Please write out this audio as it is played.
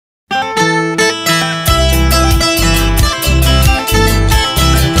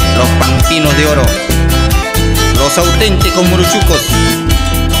Los auténticos morochucos,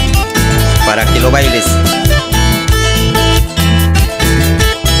 para que lo bailes.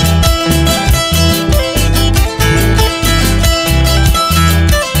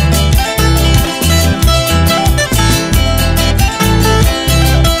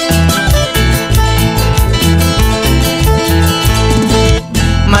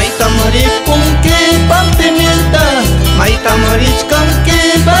 Maita maripunki pampimilta, maita marichkanki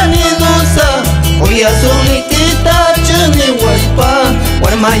vanidosa, uyasuniykita chuniwaspa,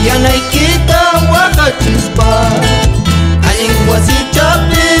 warmayanaykita waqachispa. Allin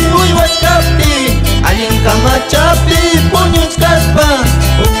wasichapi uywashkapi, allin kamachapi puñuchkaspa,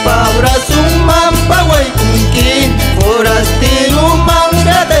 upa abrazuman pawaykunki, forasteruman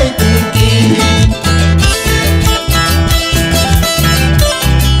rataykunki.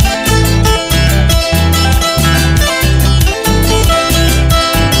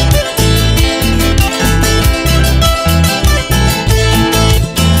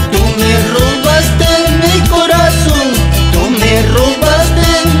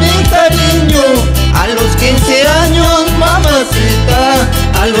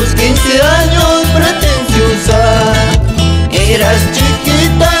 A los 15 años pretenciosa, eras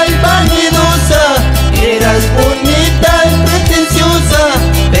chiquita y vanidosa, eras bonita y pretenciosa,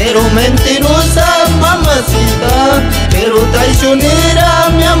 pero mentirosa, mamacita, pero traicionera,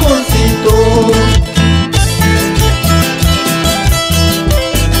 mi amorcito.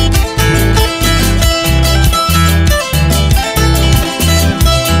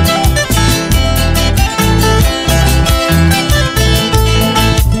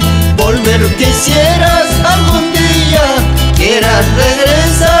 Pero quisieras algún día, quieras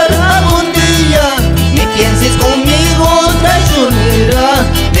regresar algún día, me pienses conmigo traicionera,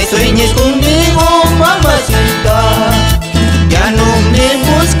 me sueñes conmigo mamacita. Ya no me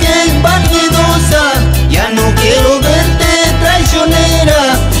busques vanidosa, ya no quiero verte traicionera,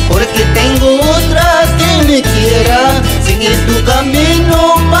 porque tengo otra que me quiera, sigue tu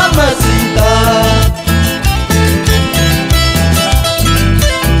camino mamacita.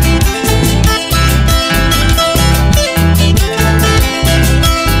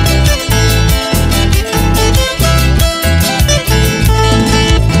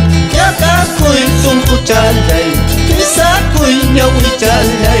 Chalay, pisakuy ñawi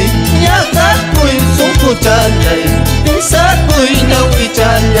chalay, ñakakuy sunku chalay, pisakuy ñawi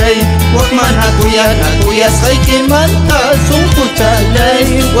chalay, wakmana kuyasqaykimanta sunku chalay,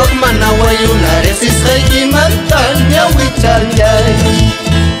 wakmana wayunaresisqaykimanta ñawi chalay,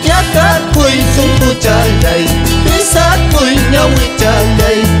 ñakakuy sunku chalay, pisakuy ñawi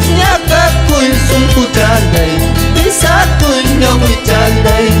chalay, ñakakuy sunku chalay, pisakuy ñawi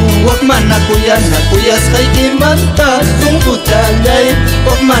chalay, wakmana kuyasqaykimanta sunku chalay,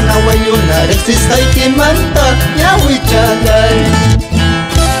 wakmana wayunaresisqaykimanta ñawi chalay.